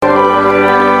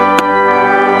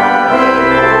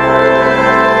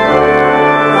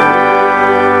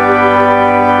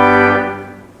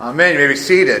Amen. You may be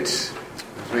seated. As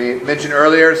we mentioned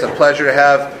earlier, it's a pleasure to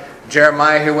have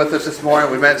Jeremiah here with us this morning.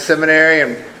 We met in seminary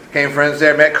and became friends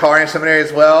there. Met Carney in seminary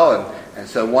as well. And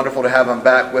so wonderful to have them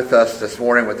back with us this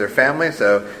morning with their family.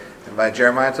 So invite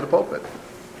Jeremiah to the pulpit.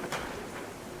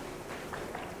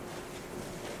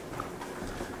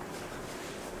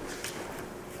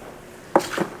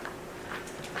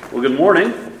 Well, good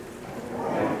morning.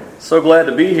 So glad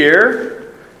to be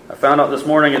here. I found out this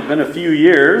morning it's been a few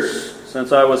years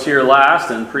since I was here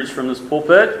last and preached from this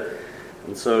pulpit.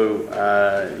 And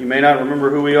so you may not remember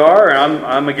who we are.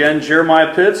 I'm again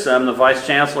Jeremiah Pitts. I'm the Vice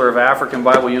Chancellor of African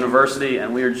Bible University,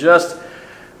 and we're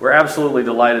absolutely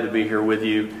delighted to be here with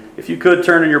you. If you could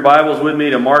turn in your Bibles with me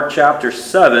to Mark chapter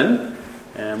 7,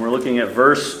 and we're looking at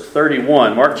verse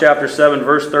 31. Mark chapter 7,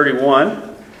 verse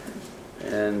 31.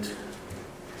 And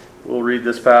we'll read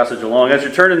this passage along. As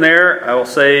you're turning there, I will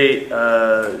say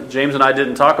James and I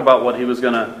didn't talk about what he was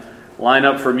going to line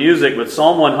up for music, but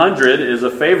Psalm 100 is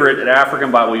a favorite at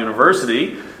African Bible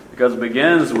University because it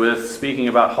begins with speaking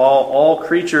about how all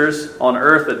creatures on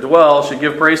earth that dwell should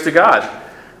give praise to God.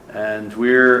 And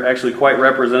we're actually quite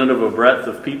representative of a breadth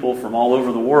of people from all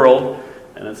over the world,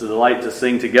 and it's a delight to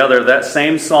sing together. That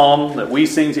same psalm that we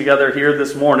sing together here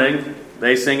this morning,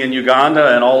 they sing in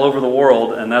Uganda and all over the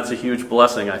world, and that's a huge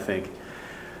blessing, I think.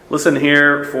 Listen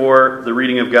here for the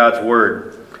reading of God's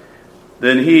Word.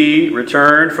 Then he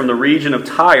returned from the region of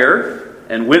Tyre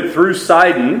and went through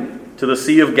Sidon to the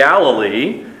Sea of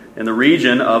Galilee in the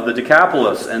region of the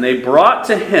Decapolis. And they brought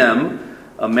to him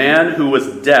a man who was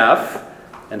deaf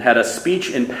and had a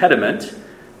speech impediment,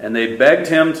 and they begged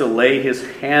him to lay his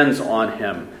hands on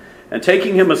him. And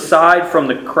taking him aside from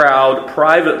the crowd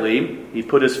privately, he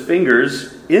put his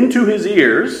fingers into his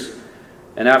ears,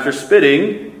 and after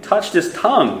spitting, touched his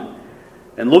tongue.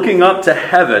 And looking up to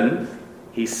heaven,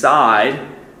 he sighed,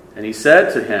 and he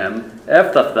said to him,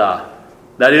 Ephphatha,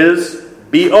 that is,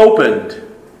 be opened.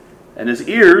 And his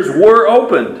ears were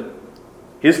opened.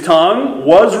 His tongue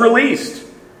was released,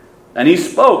 and he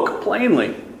spoke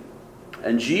plainly.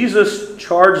 And Jesus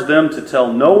charged them to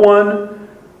tell no one,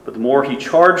 but the more he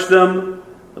charged them,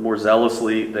 the more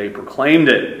zealously they proclaimed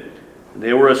it. And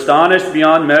they were astonished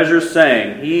beyond measure,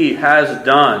 saying, He has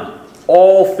done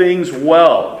all things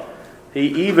well.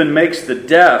 He even makes the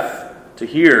deaf to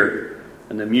hear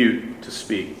and the mute to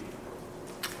speak.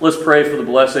 Let's pray for the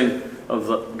blessing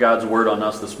of God's Word on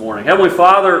us this morning. Heavenly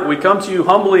Father, we come to you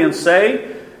humbly and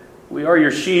say, we are your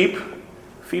sheep.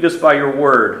 Feed us by your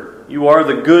Word. You are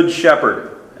the good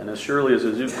shepherd. And as surely as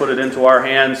you put it into our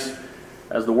hands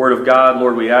as the Word of God,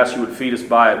 Lord, we ask you would feed us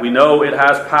by it. We know it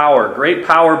has power, great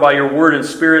power by your Word and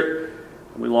Spirit,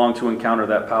 and we long to encounter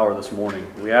that power this morning.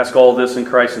 We ask all this in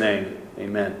Christ's name.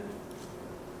 Amen.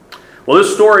 Well,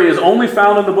 this story is only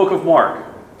found in the book of Mark.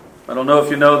 I don't know if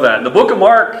you know that. The book of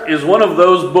Mark is one of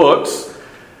those books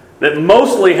that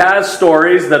mostly has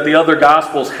stories that the other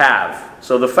Gospels have.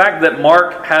 So the fact that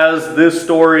Mark has this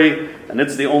story, and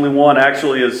it's the only one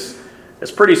actually, is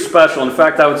pretty special. In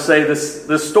fact, I would say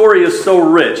this story is so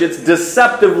rich. It's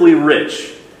deceptively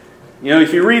rich. You know,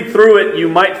 if you read through it, you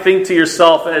might think to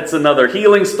yourself, it's another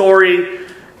healing story.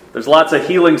 There's lots of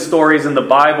healing stories in the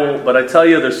Bible, but I tell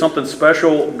you, there's something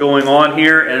special going on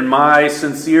here, and my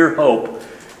sincere hope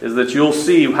is that you'll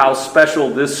see how special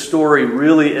this story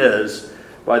really is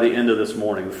by the end of this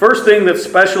morning. The first thing that's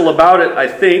special about it, I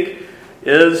think,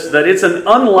 is that it's an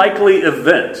unlikely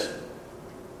event.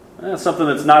 That's something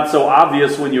that's not so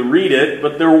obvious when you read it,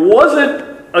 but there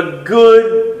wasn't a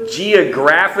good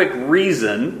geographic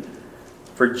reason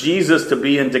for Jesus to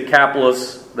be in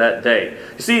Decapolis that day.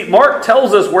 You see, Mark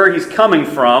tells us where he's coming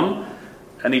from,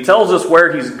 and he tells us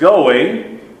where he's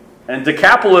going, and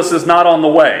Decapolis is not on the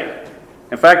way.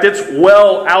 In fact, it's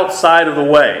well outside of the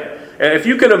way. If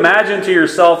you could imagine to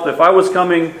yourself, if I was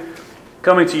coming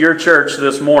to your church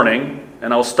this morning,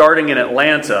 and I was starting in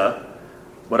Atlanta,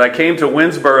 but I came to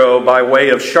Winsboro by way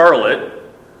of Charlotte,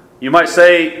 you might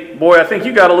say, boy, I think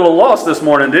you got a little lost this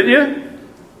morning, didn't you?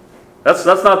 That's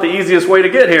not the easiest way to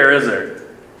get here, is there?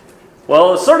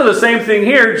 Well, it's sort of the same thing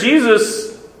here.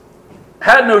 Jesus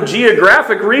had no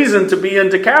geographic reason to be in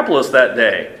Decapolis that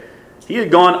day. He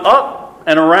had gone up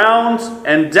and around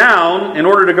and down in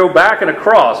order to go back and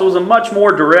across. It was a much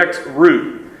more direct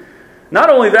route. Not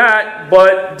only that,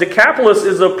 but Decapolis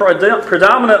is a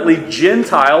predominantly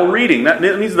Gentile reading. That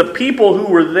means the people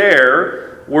who were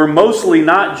there were mostly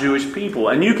not Jewish people.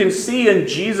 And you can see in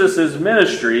Jesus'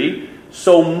 ministry,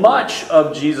 so much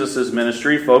of Jesus'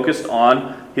 ministry focused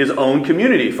on his own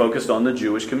community, focused on the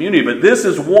Jewish community. But this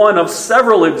is one of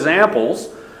several examples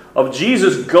of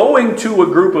Jesus going to a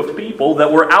group of people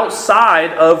that were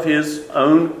outside of his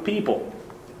own people.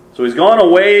 So he's gone a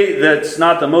way that's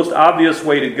not the most obvious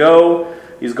way to go.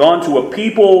 He's gone to a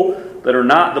people that are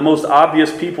not the most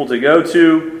obvious people to go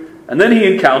to. And then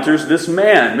he encounters this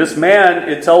man. This man,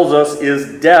 it tells us,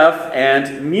 is deaf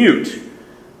and mute.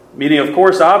 Meaning, of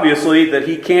course, obviously, that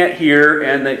he can't hear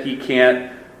and that he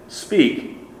can't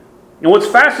speak. And what's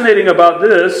fascinating about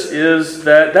this is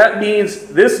that means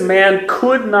this man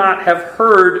could not have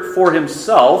heard for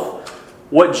himself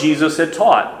what Jesus had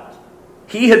taught.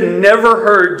 He had never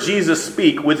heard Jesus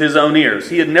speak with his own ears.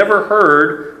 He had never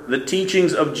heard the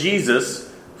teachings of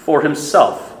Jesus for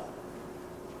himself.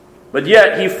 But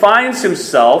yet he finds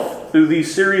himself through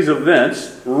these series of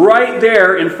events right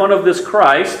there in front of this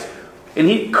Christ, and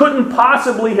he couldn't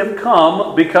possibly have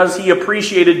come because he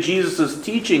appreciated Jesus'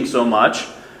 teaching so much,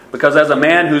 because as a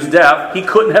man who's deaf, he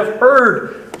couldn't have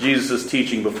heard Jesus'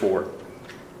 teaching before.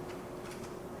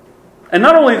 And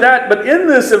not only that, but in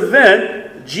this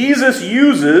event, Jesus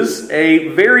uses a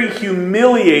very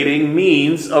humiliating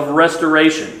means of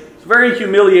restoration. It's a very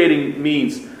humiliating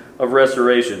means of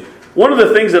restoration. One of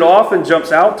the things that often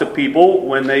jumps out to people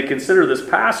when they consider this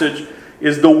passage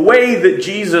is the way that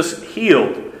Jesus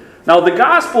healed. Now, the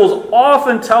Gospels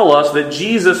often tell us that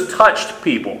Jesus touched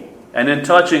people, and in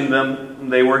touching them,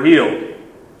 they were healed.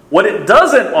 What it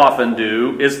doesn't often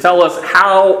do is tell us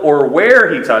how or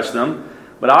where he touched them.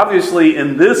 But obviously,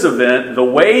 in this event, the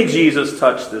way Jesus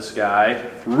touched this guy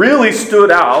really stood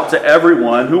out to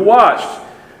everyone who watched.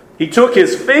 He took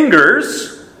his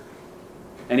fingers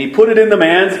and he put it in the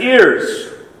man's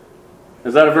ears.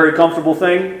 Is that a very comfortable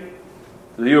thing?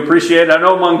 Do you appreciate it? I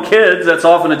know among kids, that's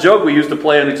often a joke we used to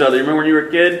play on each other. You remember when you were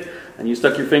a kid and you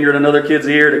stuck your finger in another kid's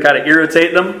ear to kind of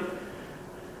irritate them?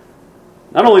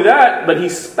 Not only that, but he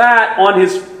spat on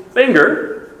his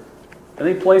finger and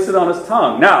he placed it on his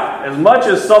tongue. Now, as much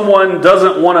as someone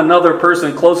doesn't want another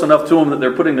person close enough to them that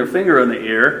they're putting their finger in the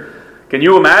ear, can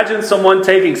you imagine someone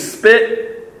taking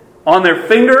spit on their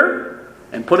finger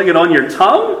and putting it on your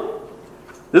tongue?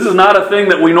 This is not a thing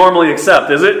that we normally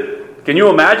accept, is it? Can you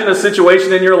imagine a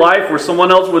situation in your life where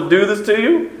someone else would do this to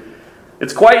you?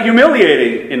 It's quite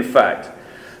humiliating, in fact.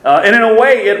 And in a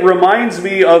way, it reminds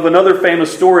me of another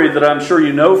famous story that I'm sure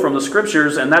you know from the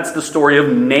Scriptures, and that's the story of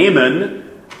Naaman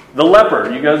the leper.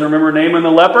 You guys remember Naaman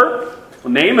the leper?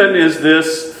 Well, Naaman is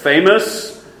this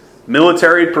famous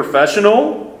military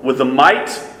professional with the might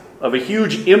of a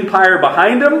huge empire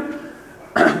behind him,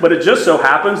 but it just so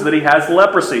happens that he has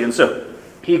leprosy. And so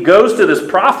he goes to this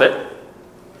prophet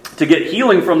to get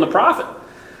healing from the prophet.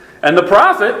 And the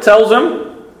prophet tells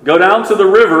him, go down to the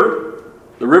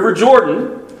river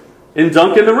Jordan, and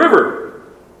dunk in the river.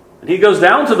 And he goes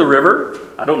down to the river.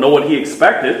 I don't know what he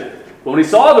expected. But when he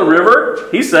saw the river,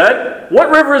 he said, what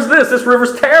river is this? This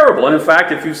river's terrible. And in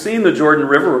fact, if you've seen the Jordan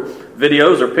River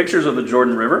videos or pictures of the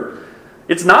Jordan River,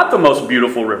 it's not the most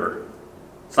beautiful river.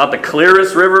 It's not the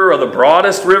clearest river or the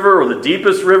broadest river or the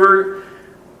deepest river.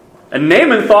 And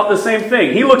Naaman thought the same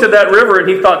thing. He looked at that river and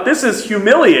he thought, this is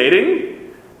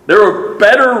humiliating. There are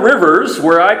better rivers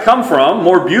where I come from,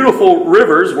 more beautiful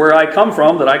rivers where I come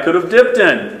from that I could have dipped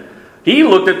in. He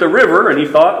looked at the river and he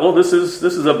thought, well, this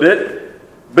is a bit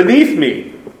beneath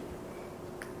me.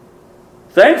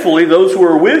 Thankfully, those who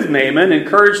were with Naaman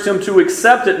encouraged him to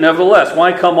accept it nevertheless.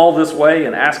 Why come all this way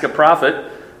and ask a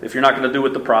prophet if you're not going to do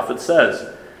what the prophet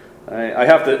says? I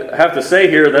have to say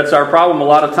here, that's our problem a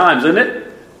lot of times, isn't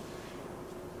it?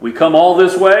 We come all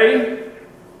this way,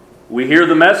 we hear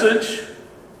the message,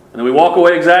 and then we walk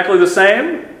away exactly the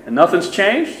same, and nothing's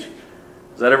changed.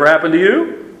 Does that ever happen to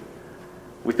you?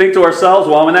 We think to ourselves,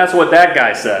 well, I mean, that's what that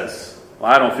guy says.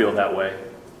 Well, I don't feel that way.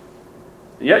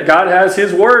 And yet God has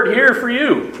His word here for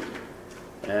you.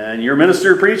 And your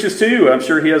minister preaches to you. I'm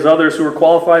sure he has others who are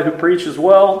qualified who preach as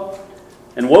well.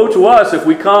 And woe to us if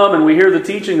we come and we hear the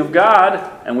teaching of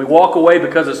God and we walk away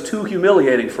because it's too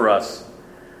humiliating for us.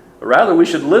 But rather we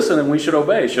should listen and we should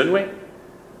obey, shouldn't we?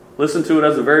 Listen to it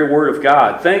as the very word of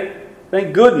God.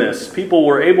 Thank goodness people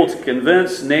were able to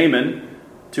convince Naaman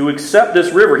to accept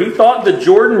this river. He thought the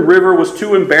Jordan River was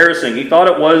too embarrassing. He thought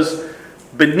it was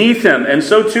beneath him. And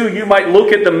so too you might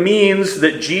look at the means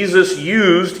that Jesus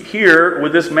used here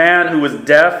with this man who was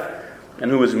deaf and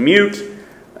who was mute.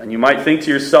 And you might think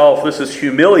to yourself, this is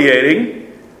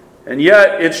humiliating. And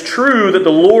yet it's true that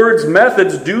the Lord's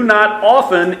methods do not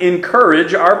often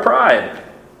encourage our pride.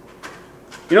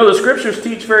 You know, the Scriptures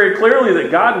teach very clearly that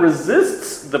God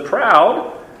resists the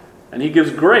proud and He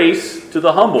gives grace to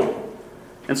the humble.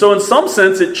 And so in some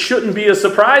sense, it shouldn't be a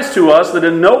surprise to us that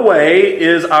in no way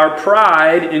is our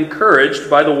pride encouraged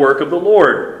by the work of the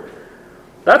Lord.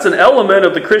 That's an element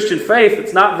of the Christian faith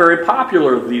that's not very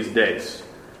popular these days.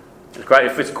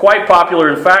 It's quite popular,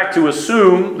 in fact, to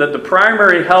assume that the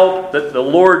primary help that the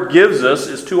Lord gives us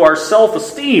is to our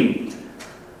self-esteem.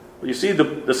 You see,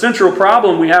 the central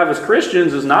problem we have as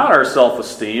Christians is not our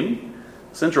self-esteem.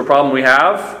 The central problem we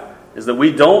have is that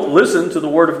we don't listen to the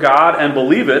Word of God and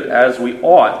believe it as we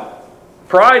ought.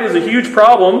 Pride is a huge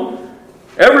problem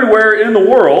everywhere in the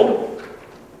world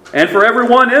and for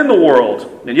everyone in the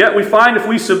world. And yet we find if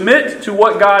we submit to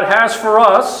what God has for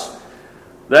us,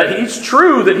 that it's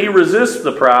true that He resists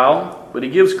the proud, but He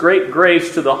gives great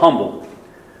grace to the humble.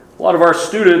 A lot of our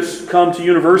students come to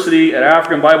university at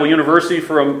African Bible University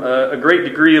from a great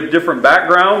degree of different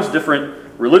backgrounds, different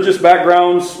religious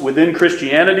backgrounds within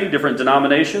Christianity, different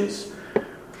denominations.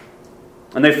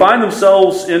 And they find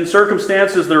themselves in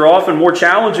circumstances that are often more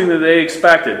challenging than they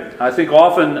expected. I think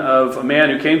often of a man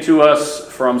who came to us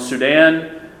from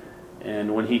Sudan,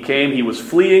 and when he came, he was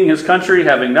fleeing his country,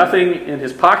 having nothing in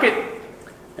his pocket,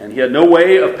 and he had no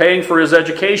way of paying for his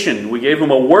education. We gave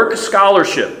him a work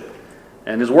scholarship.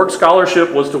 And his work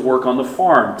scholarship was to work on the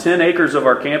farm. 10 acres of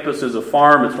our campus is a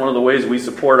farm. It's one of the ways we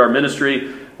support our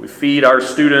ministry. We feed our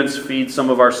students, feed some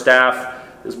of our staff,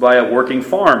 is by a working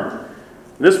farm.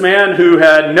 This man, who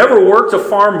had never worked a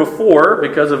farm before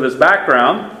because of his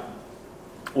background,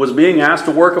 was being asked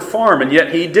to work a farm, and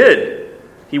yet he did.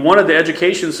 He wanted the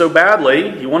education so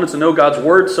badly, he wanted to know God's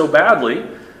Word so badly,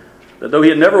 that though he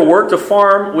had never worked a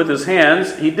farm with his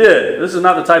hands, he did. This is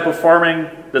not the type of farming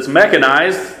that's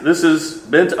mechanized. This is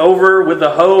bent over with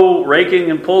the hoe, raking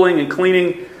and pulling and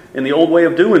cleaning in the old way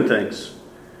of doing things.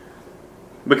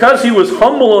 Because he was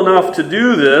humble enough to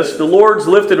do this, the Lord's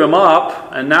lifted him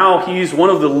up, and now he's one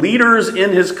of the leaders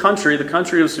in his country, the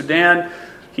country of Sudan.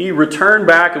 He returned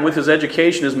back, and with his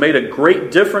education has made a great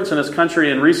difference in his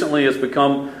country, and recently has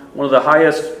become one of the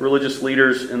highest religious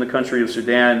leaders in the country of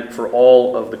Sudan for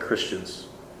all of the Christians.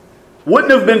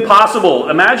 Wouldn't have been possible.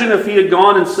 Imagine if he had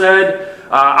gone and said,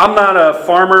 I'm not a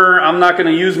farmer, I'm not going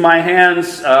to use my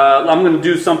hands, I'm going to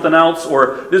do something else,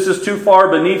 or this is too far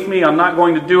beneath me, I'm not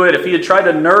going to do it. If he had tried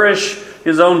to nourish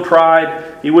his own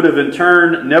pride, he would have in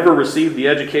turn never received the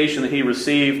education that he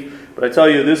received. But I tell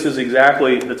you, this is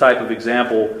exactly the type of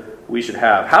example we should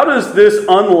have. How does this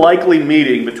unlikely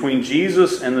meeting between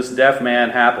Jesus and this deaf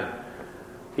man happen?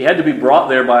 He had to be brought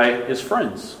there by his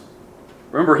friends.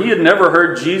 Remember, he had never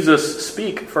heard Jesus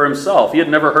speak for himself. He had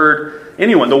never heard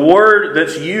anyone. The word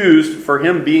that's used for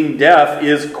him being deaf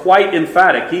is quite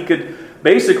emphatic. He could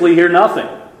basically hear nothing.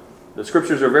 The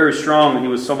scriptures are very strong that he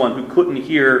was someone who couldn't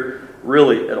hear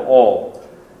really at all.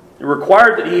 It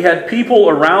required that he had people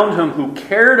around him who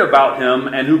cared about him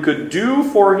and who could do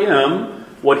for him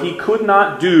what he could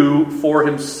not do for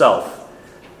himself.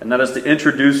 And that is to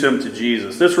introduce him to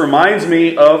Jesus. This reminds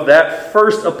me of that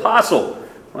first apostle.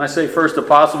 When I say first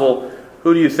apostle,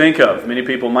 who do you think of? Many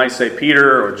people might say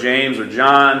Peter or James or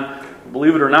John.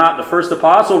 Believe it or not, the first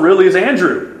apostle really is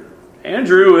Andrew.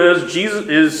 Andrew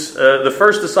is the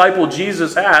first disciple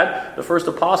Jesus had, the first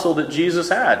apostle that Jesus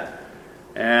had.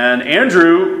 And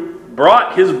Andrew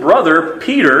brought his brother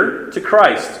Peter to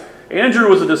Christ. Andrew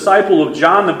was a disciple of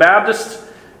John the Baptist,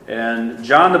 and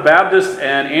John the Baptist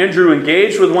and Andrew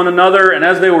engaged with one another, and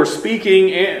as they were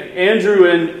speaking, Andrew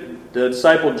and the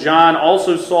disciple John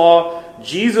also saw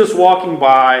Jesus walking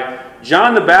by.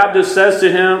 John the Baptist says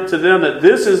to them that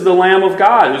this is the Lamb of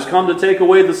God who's come to take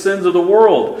away the sins of the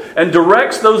world, and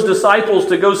directs those disciples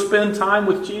to go spend time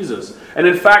with Jesus. And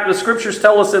in fact, the scriptures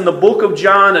tell us in the book of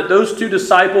John that those two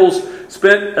disciples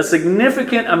spent a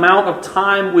significant amount of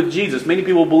time with Jesus. Many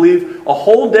people believe a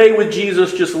whole day with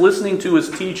Jesus just listening to his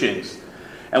teachings.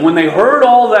 And when they heard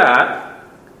all that,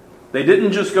 they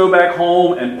didn't just go back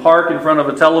home and park in front of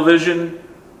a television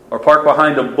or park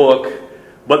behind a book,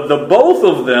 but the both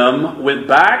of them went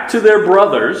back to their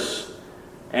brothers,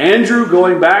 Andrew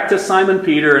going back to Simon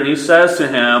Peter, and he says to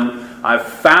him, I've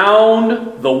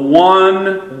found the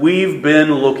one we've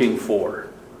been looking for.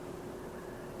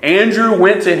 Andrew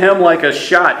went to him like a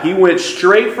shot. He went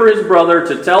straight for his brother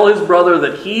to tell his brother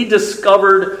that he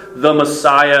discovered the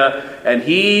Messiah, and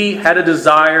he had a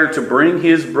desire to bring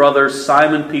his brother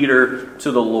Simon Peter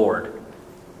to the Lord.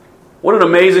 What an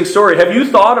amazing story. Have you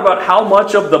thought about how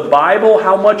much of the Bible,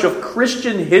 how much of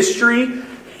Christian history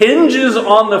hinges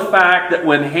on the fact that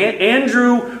when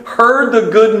Andrew heard the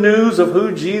good news of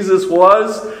who Jesus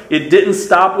was, it didn't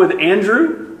stop with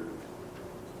Andrew,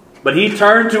 but he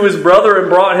turned to his brother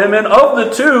and brought him in. Of the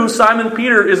two, Simon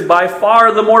Peter is by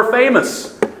far the more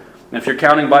famous. And if you're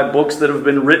counting by books that have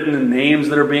been written and names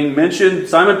that are being mentioned,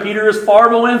 Simon Peter is far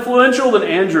more influential than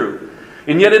Andrew.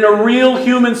 And yet in a real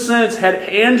human sense, had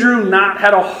Andrew not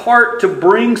had a heart to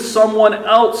bring someone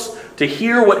else to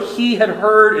hear what he had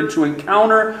heard and to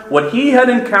encounter what he had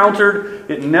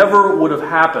encountered, it never would have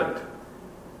happened.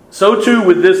 So too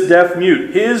with this deaf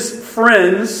mute. His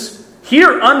friends,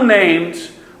 here unnamed,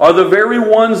 are the very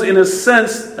ones in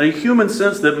a human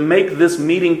sense, that make this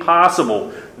meeting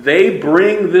possible. They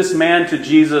bring this man to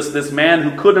Jesus, this man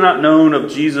who could not have known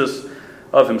of Jesus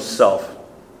of himself.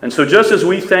 And so just as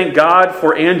we thank God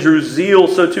for Andrew's zeal,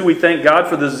 so too we thank God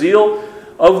for the zeal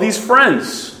of these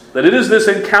friends. That it is this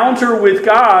encounter with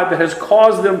God that has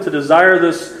caused them to desire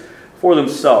this for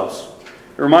themselves.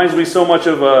 It reminds me so much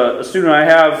of a student I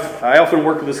have. I often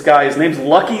work with this guy. His name's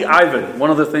Lucky Ivan. One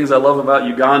of the things I love about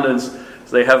Ugandans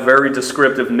is they have very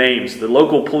descriptive names. The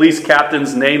local police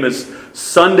captain's name is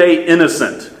Sunday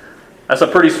Innocent. That's a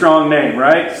pretty strong name,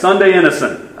 right? Sunday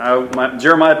Innocent.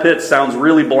 Jeremiah Pitt sounds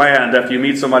really bland after you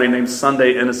meet somebody named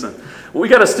Sunday Innocent. Well, we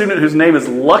got a student whose name is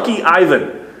Lucky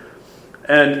Ivan.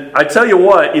 And I tell you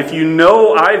what, if you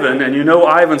know Ivan and you know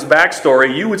Ivan's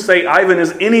backstory, you would say Ivan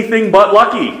is anything but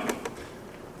lucky.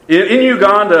 In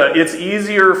Uganda, it's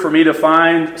easier for me to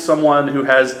find someone who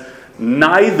has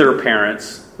neither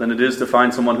parents than it is to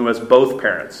find someone who has both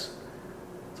parents.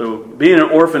 So being an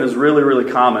orphan is really,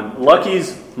 really common.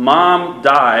 Lucky's mom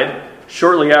died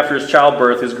shortly after his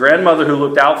childbirth. His grandmother, who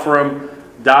looked out for him,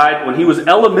 died when he was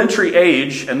elementary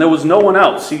age, and there was no one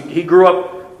else. He grew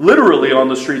up literally on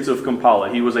the streets of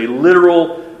Kampala. He was a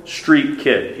literal street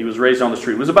kid. He was raised on the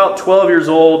street. He was about 12 years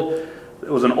old.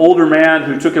 It was an older man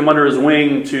who took him under his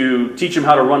wing to teach him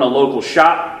how to run a local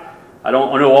shop. I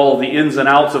don't know all of the ins and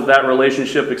outs of that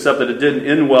relationship, except that it didn't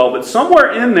end well. But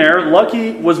somewhere in there,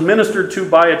 Lucky was ministered to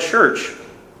by a church,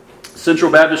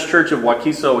 Central Baptist Church of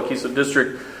Wakiso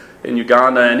District in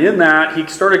Uganda. And in that, he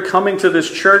started coming to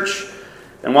this church.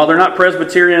 And while they're not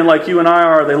Presbyterian like you and I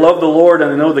are, they love the Lord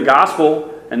and they know the gospel.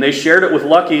 And they shared it with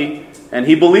Lucky, and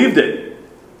he believed it.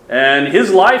 And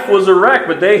his life was a wreck,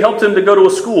 but they helped him to go to a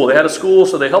school. They had a school,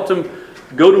 so they helped him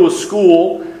go to a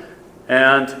school.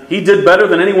 And he did better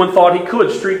than anyone thought he could.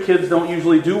 Street kids don't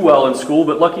usually do well in school,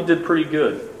 but Lucky did pretty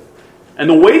good. And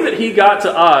the way that he got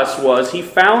to us was he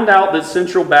found out that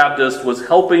Central Baptist was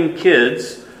helping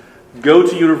kids go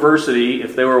to university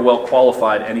if they were well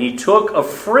qualified. And he took a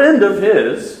friend of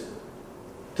his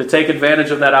to take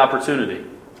advantage of that opportunity.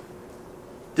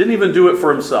 Didn't even do it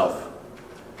for himself.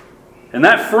 And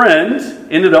that friend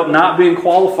ended up not being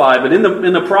qualified. But in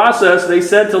the process, they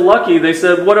said to Lucky, they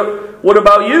said, what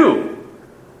about you?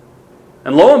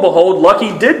 And lo and behold,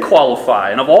 Lucky did qualify.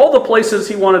 And of all the places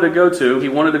he wanted to go to, he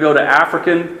wanted to go to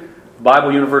African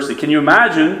Bible University. Can you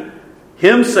imagine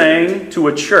him saying to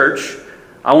a church,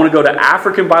 I want to go to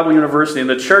African Bible University. And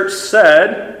the church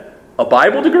said, a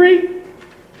Bible degree?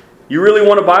 You really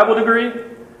want a Bible degree?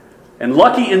 And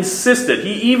Lucky insisted.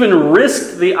 He even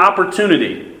risked the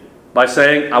opportunity by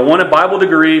saying, I want a Bible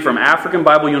degree from African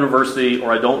Bible University,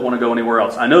 or I don't want to go anywhere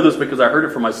else. I know this because I heard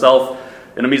it for myself,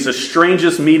 and it's the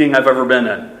strangest meeting I've ever been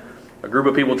in. A group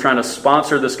of people trying to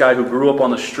sponsor this guy who grew up on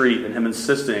the street, and him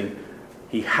insisting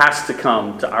he has to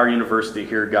come to our university to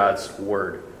hear God's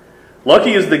word.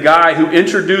 Lucky is the guy who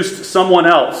introduced someone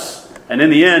else, and in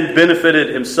the end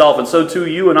benefited himself. And so too,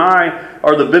 you and I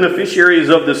are the beneficiaries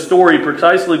of this story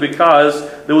precisely because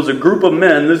there was a group of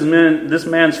men, this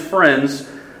man's friends,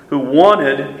 who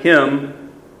wanted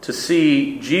him to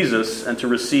see Jesus and to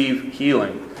receive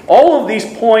healing. All of these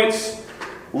points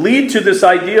lead to this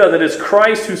idea that it's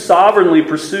Christ who sovereignly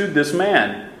pursued this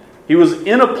man. He was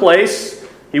in a place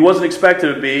he wasn't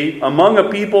expected to be, among a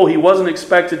people he wasn't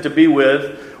expected to be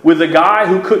with a guy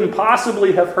who couldn't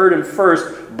possibly have heard him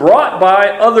first, brought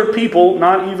by other people,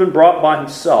 not even brought by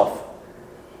himself.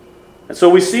 And so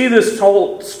we see this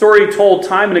story told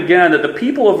time and again that the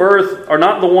people of earth are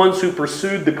not the ones who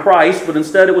pursued the Christ, but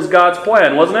instead it was God's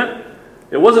plan, wasn't it?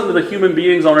 It wasn't that the human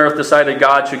beings on earth decided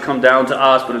God should come down to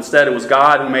us, but instead it was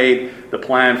God who made the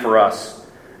plan for us.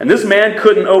 And this man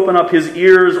couldn't open up his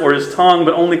ears or his tongue,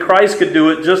 but only Christ could do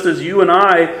it, just as you and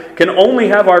I can only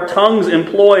have our tongues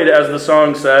employed, as the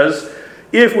song says,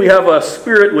 if we have a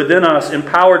spirit within us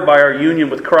empowered by our union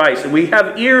with Christ. And we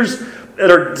have ears that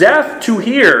are deaf to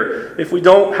hear if we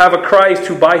don't have a Christ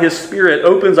who by his Spirit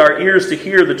opens our ears to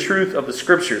hear the truth of the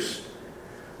Scriptures.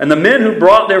 And the men who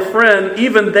brought their friend,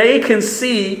 even they can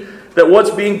see that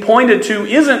what's being pointed to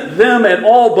isn't them at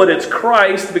all, but it's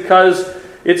Christ, because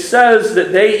it says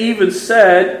that they even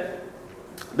said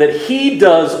that he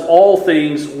does all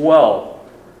things well.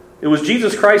 It was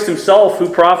Jesus Christ himself who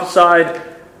prophesied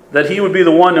that he would be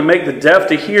the one to make the deaf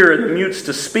to hear and the mutes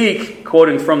to speak,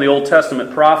 quoting from the Old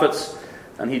Testament prophets,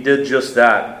 and he did just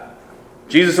that.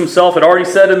 Jesus himself had already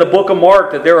said in the book of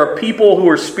Mark that there are people who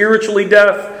are spiritually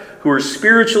deaf, who are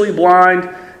spiritually blind,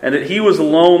 and that he was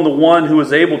alone the one who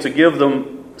was able to give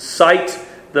them sight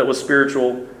that was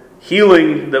spiritual,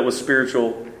 healing that was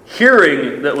spiritual,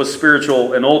 hearing that was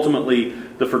spiritual, and ultimately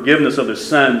the forgiveness of their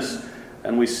sins.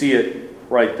 And we see it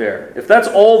right there. If that's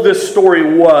all this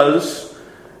story was,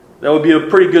 that would be a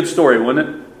pretty good story, wouldn't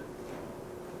it?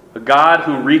 A God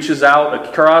who reaches out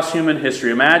across human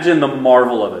history. Imagine the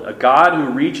marvel of it. A God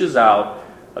who reaches out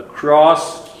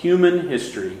across human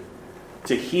history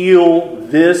to heal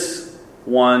this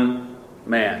one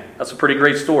man. That's a pretty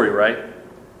great story, right?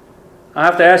 I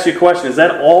have to ask you a question. Is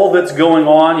that all that's going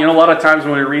on? You know, a lot of times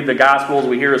when we read the Gospels,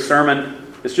 we hear a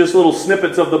sermon. It's just little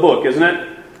snippets of the book, isn't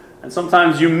it? And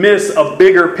sometimes you miss a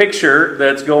bigger picture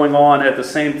that's going on at the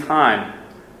same time.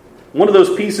 One of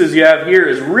those pieces you have here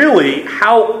is really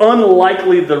how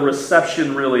unlikely the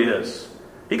reception really is.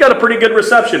 He got a pretty good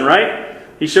reception, right?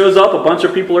 He shows up, a bunch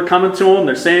of people are coming to him,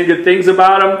 they're saying good things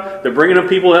about him, they're bringing him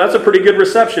people. That's a pretty good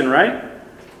reception, right?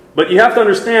 But you have to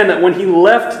understand that when he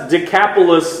left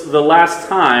Decapolis the last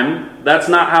time, that's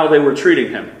not how they were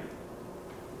treating him.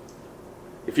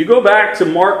 If you go back to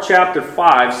Mark chapter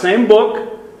 5, same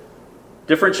book,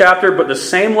 different chapter, but the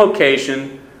same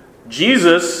location,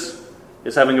 Jesus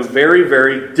is having a very,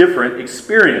 very different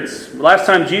experience. The last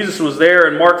time Jesus was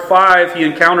there in Mark 5, he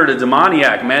encountered a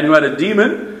demoniac, a man who had a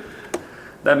demon.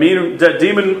 That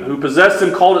demon who possessed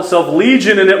him called itself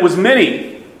Legion, and it was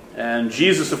many. And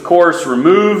Jesus, of course,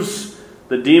 removes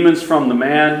the demons from the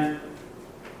man,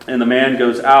 and the man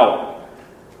goes out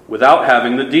without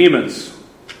having the demons.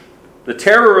 The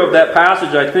terror of that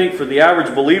passage, I think, for the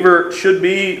average believer should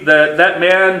be that that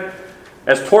man,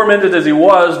 as tormented as he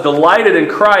was, delighted in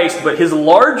Christ, but his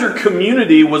larger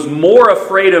community was more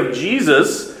afraid of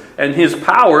Jesus and his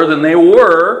power than they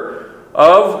were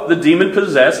of the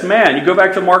demon-possessed man. You go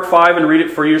back to Mark 5 and read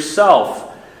it for yourself.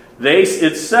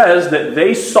 It says that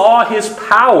they saw his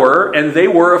power and they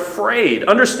were afraid.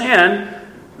 Understand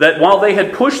that while they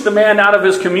had pushed the man out of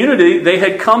his community, they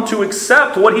had come to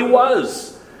accept what he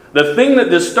was. The thing that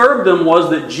disturbed them was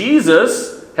that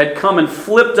Jesus had come and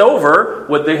flipped over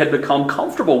what they had become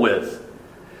comfortable with.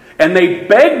 And they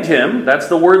begged him, that's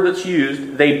the word that's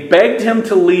used, they begged him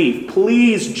to leave.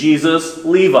 Please, Jesus,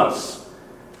 leave us.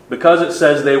 Because it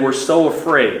says they were so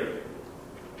afraid.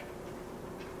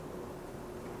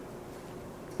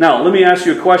 Now, let me ask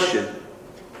you a question.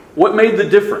 What made the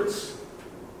difference?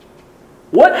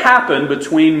 What happened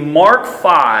between Mark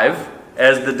 5,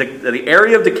 as the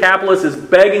area of Decapolis is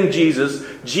begging Jesus,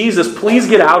 Jesus, please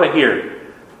get out of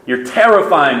here. You're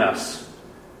terrifying us.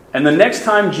 And the next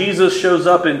time Jesus shows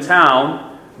up in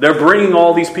town, they're bringing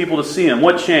all these people to see him.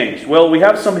 What changed? Well, we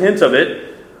have some hint of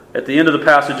it at the end of the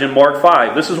passage in Mark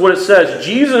 5. This is what it says.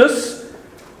 Jesus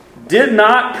did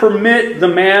not permit the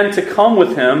man to come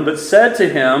with him, but said to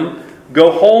him,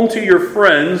 go home to your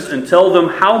friends and tell them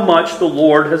how much the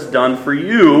Lord has done for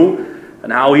you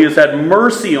and how he has had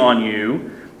mercy on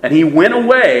you. And he went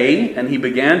away and he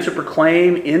began to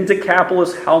proclaim in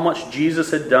Decapolis how much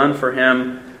Jesus had done for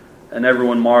him, and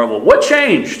everyone marveled. What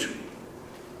changed?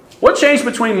 What changed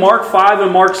between Mark 5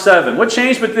 and Mark 7? What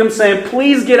changed with them saying,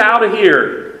 please get out of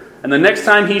here? And the next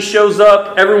time he shows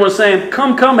up, everyone's saying,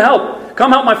 come help.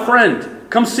 Come help my friend.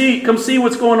 Come see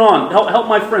what's going on. Help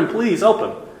my friend. Please help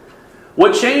him.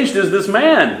 What changed is this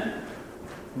man.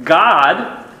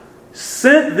 God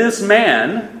sent this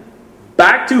man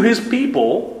back to his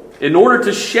people in order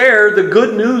to share the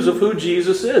good news of who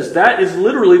Jesus is. That is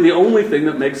literally the only thing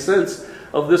that makes sense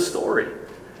of this story.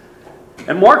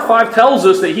 And Mark 5 tells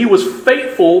us that he was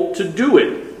faithful to do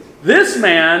it. This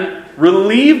man,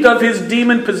 relieved of his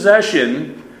demon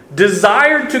possession,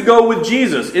 desired to go with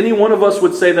Jesus. Any one of us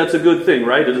would say that's a good thing,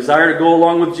 right? A desire to go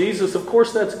along with Jesus, of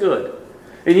course that's good.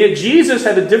 And yet Jesus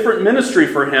had a different ministry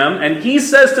for him, and he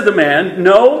says to the man,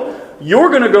 no, you're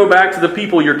going to go back to the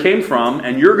people you came from,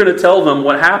 and you're going to tell them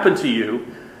what happened to you.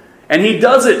 And he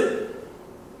does it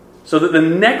so that the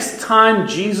next time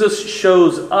Jesus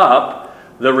shows up,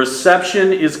 the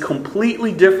reception is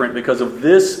completely different because of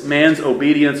this man's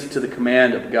obedience to the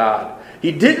command of God.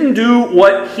 He didn't do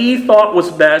what he thought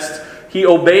was best. He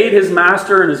obeyed his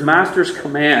master and his master's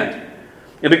command.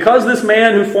 And because this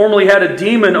man who formerly had a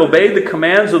demon obeyed the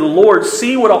commands of the Lord,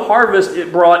 see what a harvest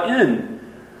it brought in.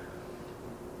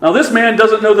 Now this man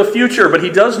doesn't know the future, but he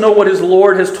does know what his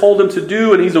Lord has told him to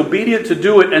do, and he's obedient to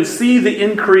do it, and see the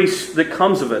increase that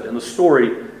comes of it and the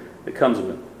story that comes of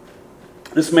it.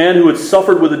 This man who had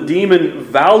suffered with a demon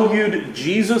valued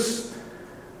Jesus,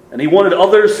 and he wanted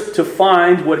others to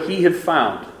find what he had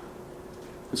found.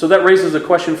 And so that raises a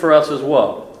question for us as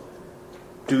well.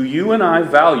 Do you and I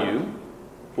value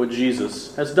what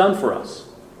Jesus has done for us?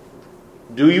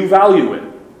 Do you value it?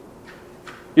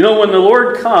 You know, when the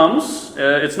Lord comes,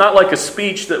 it's not like a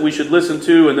speech that we should listen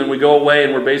to and then we go away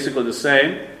and we're basically the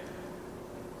same.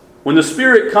 When the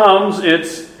Spirit comes,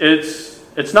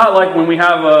 it's not like when we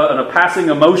have a passing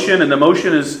emotion, and the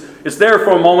emotion it's there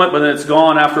for a moment, but then it's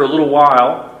gone after a little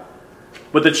while.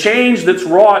 But the change that's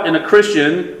wrought in a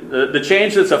Christian, the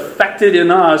change that's affected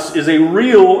in us, is a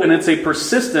real, and it's a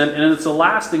persistent, and it's a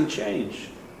lasting change.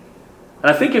 And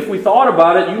I think if we thought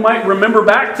about it, you might remember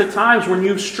back to times when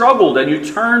you've struggled and you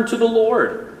turned to the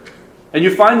Lord. And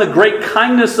you find the great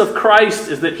kindness of Christ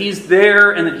is that He's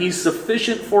there and that He's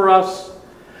sufficient for us.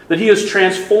 That He has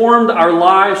transformed our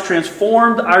lives,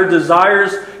 transformed our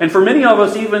desires, and for many of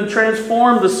us even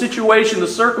transformed the situation, the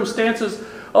circumstances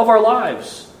of our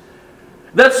lives.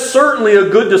 That's certainly a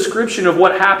good description of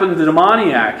what happened to the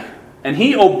demoniac. And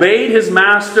he obeyed his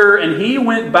master, and he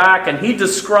went back, and he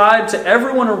described to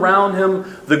everyone around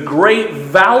him the great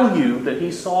value that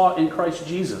he saw in Christ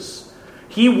Jesus.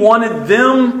 He wanted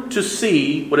them to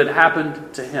see what had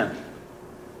happened to him.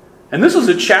 And this is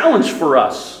a challenge for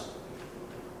us.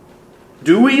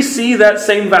 Do we see that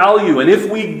same value? And if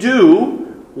we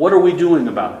do, what are we doing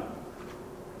about it?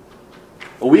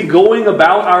 Are we going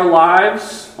about our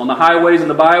lives on the highways and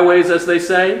the byways, as they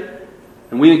say?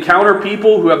 And we encounter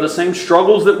people who have the same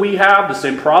struggles that we have, the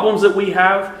same problems that we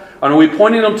have. And are we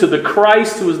pointing them to the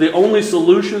Christ who is the only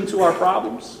solution to our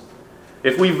problems?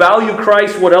 If we value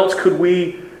Christ, what else could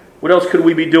we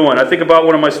be doing? I think about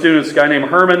one of my students, a guy named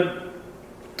Herman.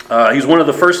 He's one of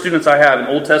the first students I have in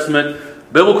Old Testament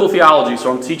biblical theology. So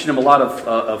I'm teaching him a lot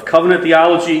of covenant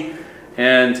theology.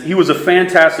 And he was a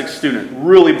fantastic student,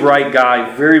 really bright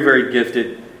guy, very, very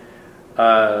gifted.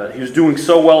 He was doing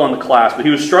so well in the class, but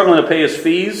he was struggling to pay his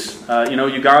fees.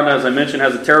 Uganda, as I mentioned,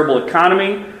 has a terrible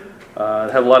economy. They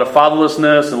have a lot of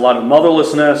fatherlessness and a lot of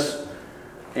motherlessness.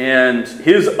 And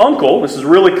his uncle, this is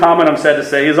really common, I'm sad to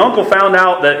say, his uncle found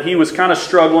out that he was kind of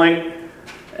struggling.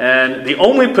 And the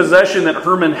only possession that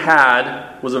Herman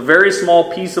had was a very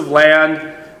small piece of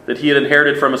land that he had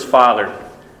inherited from his father.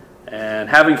 And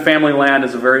having family land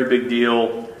is a very big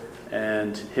deal.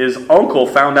 And his uncle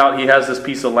found out he has this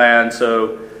piece of land.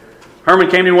 So Herman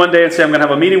came to me one day and said, I'm going to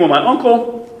have a meeting with my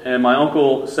uncle. And my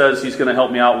uncle says he's going to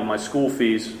help me out with my school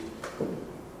fees.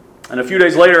 And a few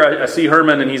days later, I see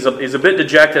Herman, and he's a bit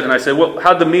dejected. And I said, well,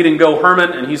 how'd the meeting go,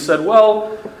 Herman? And he said,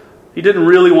 well, he didn't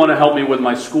really want to help me with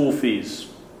my school fees.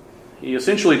 He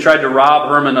essentially tried to rob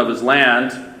Herman of his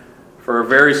land for a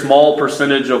very small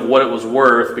percentage of what it was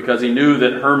worth, because he knew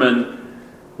that Herman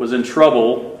was in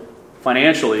trouble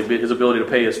financially, his ability to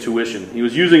pay his tuition. He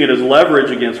was using it as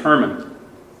leverage against Herman.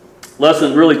 Less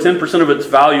than really 10% of its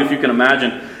value, if you can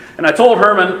imagine. And I told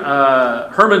Herman,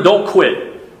 Herman, don't quit.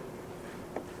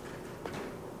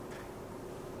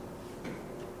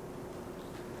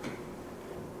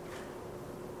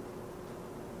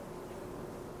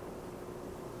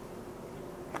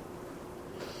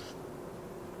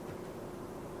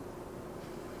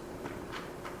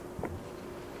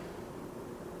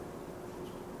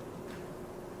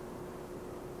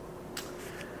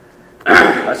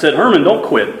 I said, Herman, don't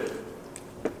quit.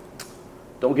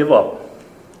 Don't give up.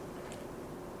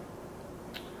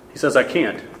 He says, I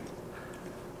can't.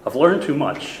 I've learned too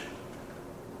much.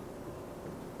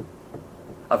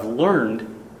 I've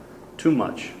learned too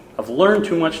much. I've learned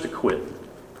too much to quit.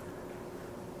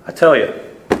 I tell you,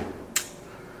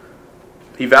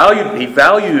 he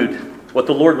valued what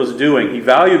the Lord was doing. He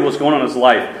valued what's going on in his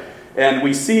life. And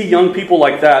we see young people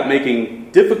like that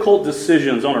making difficult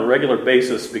decisions on a regular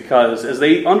basis, because as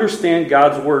they understand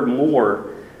God's Word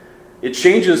more, it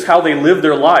changes how they live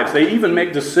their lives. They even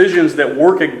make decisions that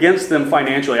work against them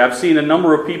financially. I've seen a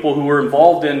number of people who were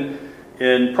involved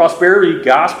in prosperity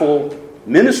gospel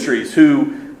ministries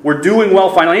who were doing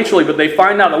well financially, but they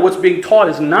find out that what's being taught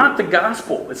is not the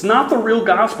gospel. It's not the real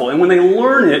gospel. And when they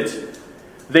learn it,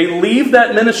 they leave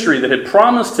that ministry that had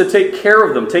promised to take care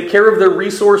of them, take care of their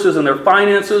resources and their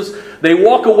finances. They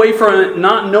walk away from it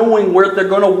not knowing where they're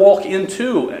going to walk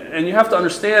into. And you have to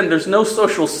understand, there's no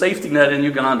social safety net in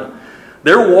Uganda.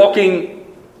 They're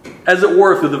walking, as it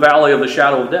were, through the valley of the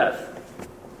shadow of death.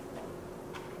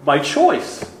 By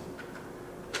choice.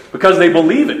 Because they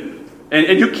believe it.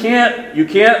 And you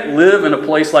can't live in a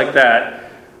place like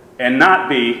that and not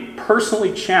be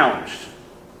personally challenged.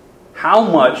 How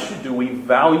much do we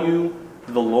value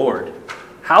the Lord?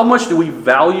 How much do we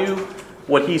value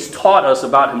what He's taught us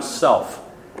about Himself?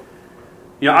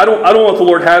 You know, I don't know what the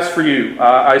Lord has for you.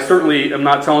 I certainly am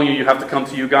not telling you have to come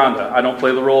to Uganda. I don't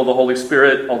play the role of the Holy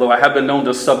Spirit, although I have been known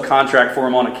to subcontract for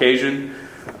Him on occasion.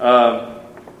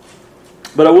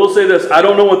 But I will say this, I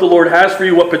don't know what the Lord has for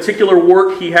you, what particular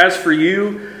work He has for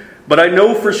you. But I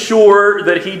know for sure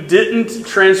that He didn't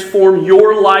transform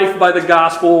your life by the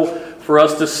gospel for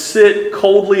us to sit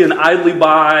coldly and idly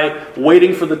by,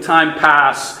 waiting for the time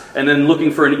pass, and then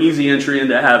looking for an easy entry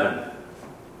into heaven.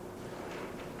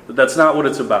 But that's not what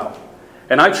it's about.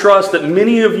 And I trust that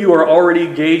many of you are already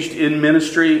engaged in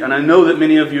ministry, and I know that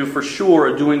many of you for sure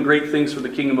are doing great things for the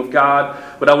kingdom of God.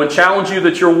 But I would challenge you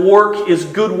that your work is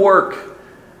good work.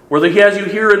 Whether He has you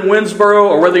here in Winsboro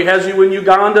or whether He has you in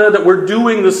Uganda, that we're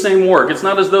doing the same work. It's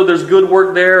not as though there's good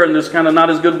work there and there's kind of not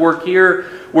as good work here.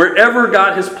 Wherever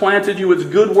God has planted you, it's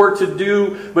good work to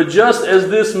do. But just as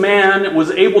this man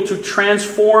was able to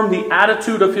transform the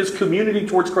attitude of his community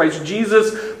towards Christ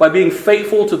Jesus by being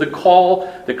faithful to the call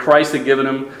that Christ had given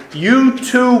him, you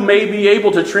too may be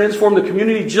able to transform the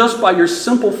community just by your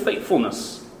simple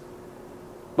faithfulness.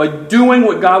 By doing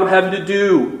what God would have you to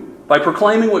do. By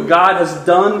proclaiming what God has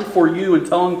done for you and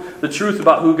telling the truth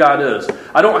about who God is.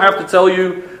 I don't have to tell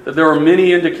you that there are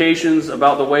many indications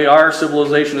about the way our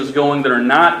civilization is going that are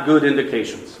not good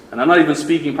indications. And I'm not even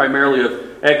speaking primarily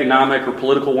of economic or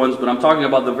political ones, but I'm talking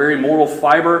about the very moral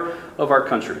fiber of our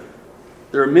country.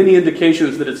 There are many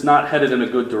indications that it's not headed in a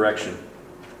good direction.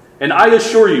 And I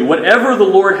assure you, whatever the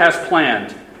Lord has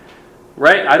planned,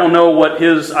 right? I don't know what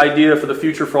His idea for the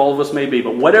future for all of us may be,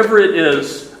 but whatever it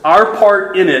is, our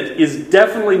part in it is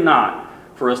definitely not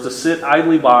for us to sit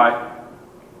idly by,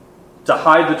 to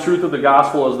hide the truth of the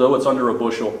gospel as though it's under a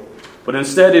bushel. But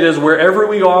instead it is wherever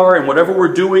we are and whatever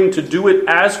we're doing to do it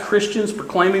as Christians,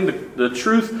 proclaiming the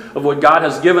truth of what God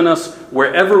has given us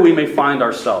wherever we may find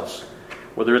ourselves.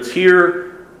 Whether it's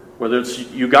here, whether it's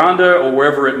Uganda, or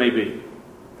wherever it may be.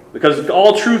 Because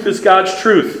all truth is God's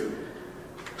truth.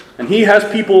 And He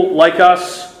has people like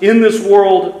us in this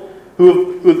world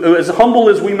who, as humble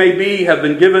as we may be, have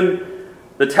been given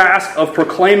the task of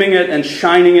proclaiming it and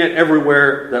shining it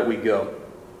everywhere that we go.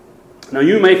 Now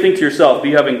you may think to yourself,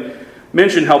 be having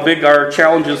mentioned how big our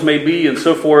challenges may be and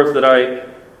so forth, that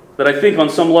I think on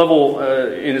some level,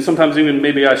 and sometimes even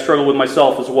maybe I struggle with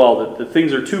myself as well, that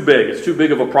things are too big. It's too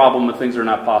big of a problem that things are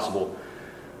not possible.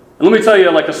 And let me tell you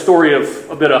like a story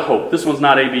of a bit of hope. This one's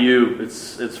not ABU.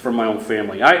 It's from my own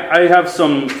family. I have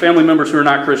some family members who are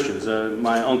not Christians.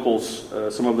 My uncles,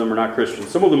 some of them are not Christians.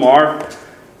 Some of them are,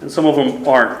 and some of them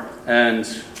aren't.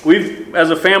 And we've,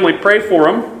 as a family, prayed for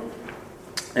them.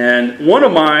 And one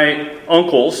of my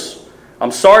uncles, I'm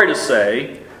sorry to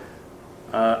say,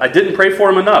 I didn't pray for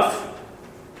him enough.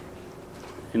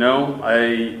 You know,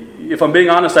 if I'm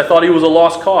being honest, I thought he was a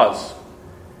lost cause.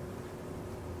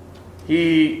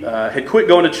 He had quit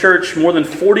going to church more than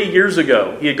 40 years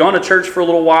ago. He had gone to church for a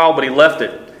little while, but he left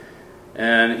it.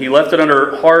 And he left it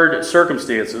under hard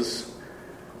circumstances.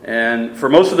 And for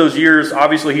most of those years,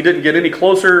 obviously, he didn't get any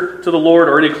closer to the Lord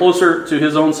or any closer to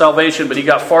his own salvation, but he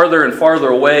got farther and farther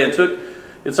away and took,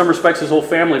 in some respects, his whole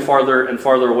family farther and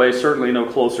farther away, certainly no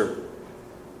closer.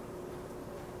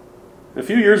 A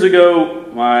few years ago,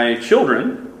 my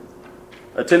children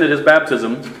attended his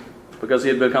baptism because he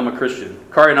had become a Christian.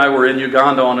 Kari and I were in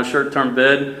Uganda on a short-term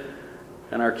bid,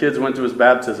 and our kids went to his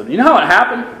baptism. You know how it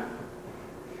happened?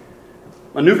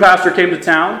 A new pastor came to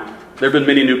town. There have been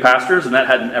many new pastors, and that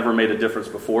hadn't ever made a difference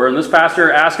before. And this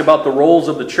pastor asked about the rolls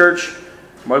of the church.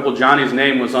 My Uncle Johnny's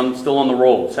name was still on the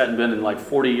rolls. Hadn't been in like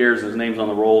 40 years, and his name's on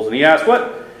the rolls. And he asked,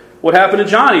 what happened to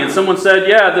Johnny? And someone said,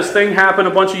 yeah, this thing happened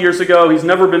a bunch of years ago. He's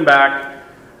never been back.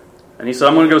 And he said,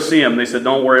 I'm going to go see him. And they said,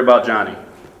 don't worry about Johnny.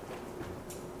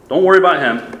 Don't worry about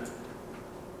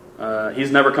him.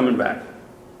 He's never coming back.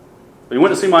 But he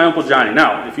went to see my Uncle Johnny.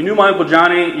 Now, if you knew my Uncle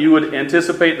Johnny, you would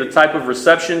anticipate the type of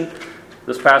reception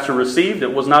this pastor received.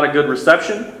 It was not a good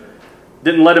reception.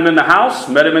 Didn't let him in the house,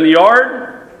 met him in the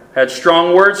yard, had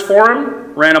strong words for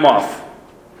him, ran him off.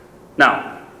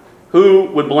 Now, who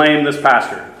would blame this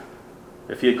pastor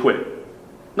if he had quit?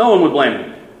 No one would blame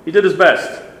him. He did his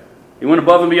best. He went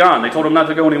above and beyond. They told him not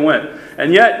to go and he went.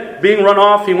 And yet, being run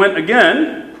off, he went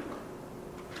again,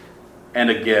 and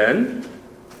again,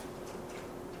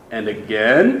 and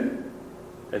again,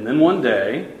 and then one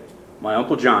day, my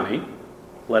Uncle Johnny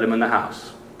let him in the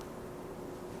house.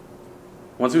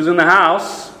 Once he was in the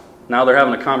house, now they're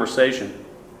having a conversation.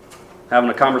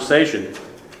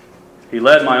 He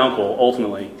led my uncle,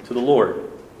 ultimately, to the Lord.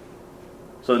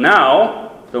 So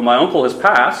now, though my uncle has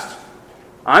passed,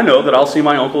 I know that I'll see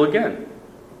my uncle again.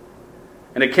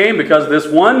 And it came because this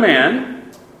one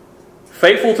man,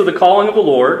 faithful to the calling of the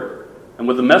Lord, and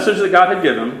with the message that God had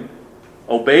given him,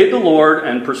 obeyed the Lord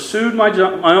and pursued my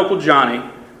Uncle Johnny.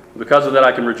 Because of that,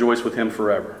 I can rejoice with him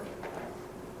forever.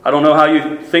 I don't know how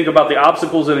you think about the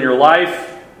obstacles in your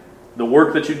life, the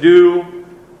work that you do,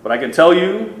 but I can tell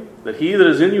you that he that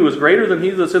is in you is greater than he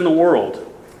that's in the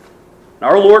world. And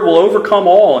our Lord will overcome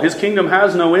all. His kingdom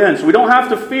has no end. So we don't have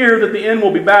to fear that the end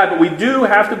will be bad, but we do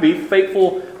have to be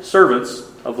faithful servants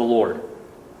of the Lord.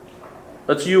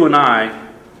 Let's you and I,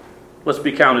 let's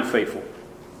be counted faithful.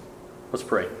 Let's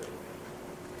pray.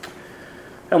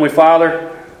 Heavenly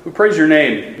Father, we praise your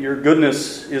name. Your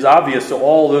goodness is obvious to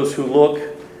all those who look.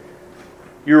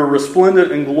 You are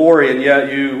resplendent in glory, and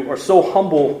yet you are so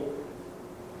humble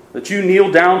that you kneel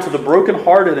down to the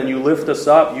brokenhearted and you lift us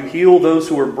up. You heal those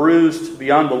who are bruised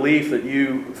beyond belief, that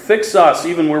you fix us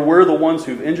even where we're the ones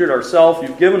who've injured ourselves.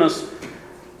 You've given us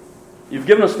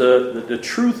the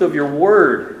truth of your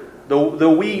word.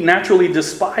 Though we naturally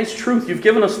despise truth, you've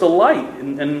given us the light,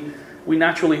 and we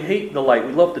naturally hate the light.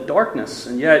 We love the darkness,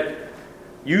 and yet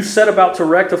you set about to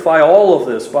rectify all of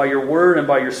this by your word and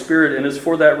by your Spirit, and it's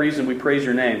for that reason we praise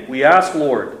your name. We ask,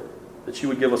 Lord, that you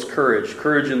would give us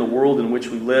courage in the world in which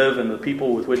we live and the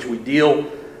people with which we deal,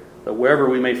 that wherever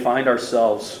we may find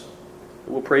ourselves,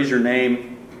 that we'll praise your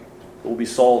name, that we'll be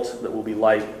salt, that we'll be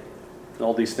light, and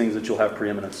all these things that you'll have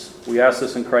preeminence. We ask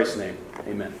this in Christ's name.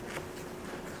 Amen.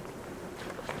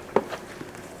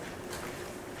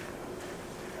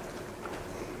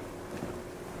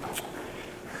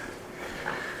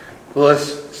 Well,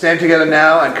 let's stand together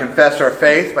now and confess our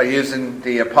faith by using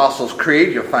the Apostles'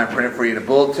 Creed. You'll find printed for you in a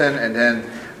bulletin, and then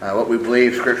what we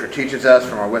believe Scripture teaches us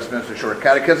from our Westminster Short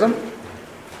Catechism.